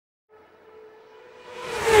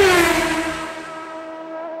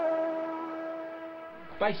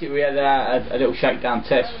Basically, we had a little shakedown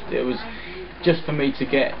test. It was just for me to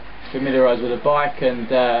get familiarised with the bike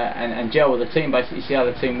and gel with the team, basically see how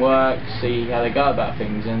the team works, see how they go about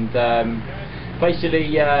things. And basically,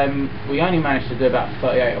 we only managed to do about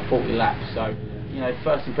 38 or 40 laps. So, you know,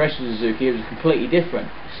 first impression of Suzuki, it was completely different.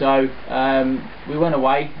 So we went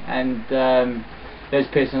away, and Les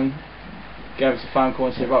Pearson gave us a phone call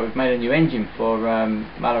and said, right, we've made a new engine for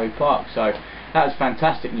Mallory Park. So that was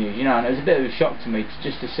fantastic news, you know, and it was a bit of a shock to me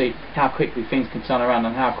just to see how quickly things can turn around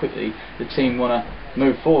and how quickly the team want to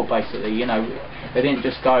move forward. Basically, you know, they didn't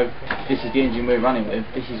just go, this is the engine we're running with,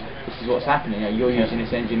 this is what's happening, you know, you're using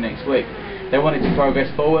this engine next week. They wanted to progress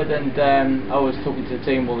forward, and I was talking to the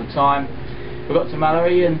team all the time. We got to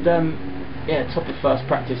Mallory, and yeah, top the first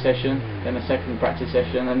practice session, then the second practice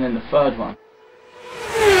session, and then the third one.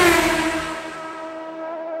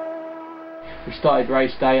 We started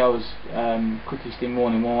race day. I was quickest in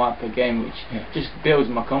morning warm-up again, which just builds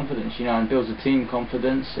my confidence, you know, and builds the team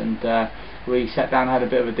confidence. And we sat down, had a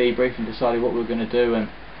bit of a debrief, and decided what we were going to do and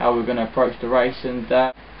how we were going to approach the race. And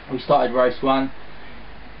we started race one.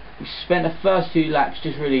 We spent the first few laps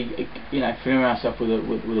just really, you know, familiarising ourselves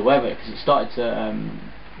with the weather, because it started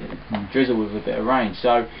to drizzle with a bit of rain.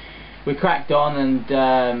 So we cracked on, and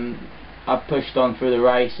I pushed on through the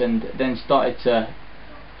race, and then started to,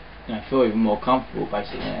 you know, feel even more comfortable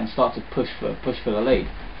basically, and start to push for the lead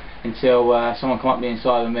until someone come up the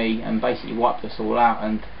inside of me and basically wiped us all out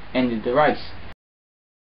and ended the race.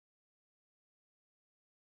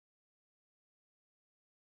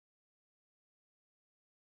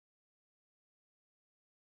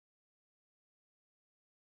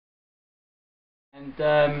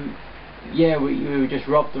 And yeah, we were just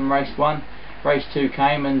robbed on race one. Race two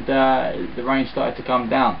came, and the rain started to come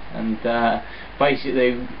down, and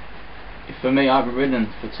basically, for me, I haven't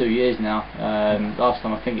ridden for 2 years now. Last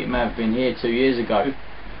time I think it may have been here 2 years ago.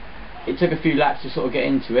 It took a few laps to sort of get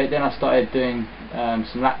into it. Then I started doing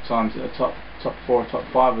some lap times that the top four or top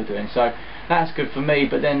five were doing. So that's good for me.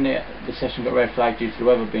 But then the session got red flagged due to the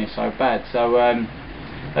weather being so bad. So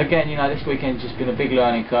again, you know, this weekend's just been a big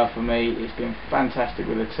learning curve for me. It's been fantastic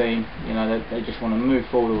with the team. You know, they just want to move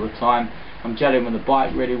forward all the time. I'm gelling with the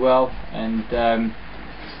bike really well, and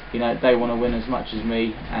you know, they want to win as much as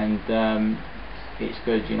me, and it's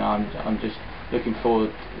good. You know, I'm just looking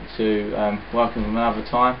forward to working with them another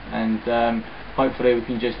time, and hopefully we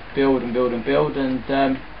can just build and build and build, and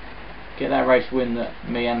get that race win that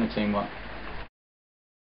me and the team want.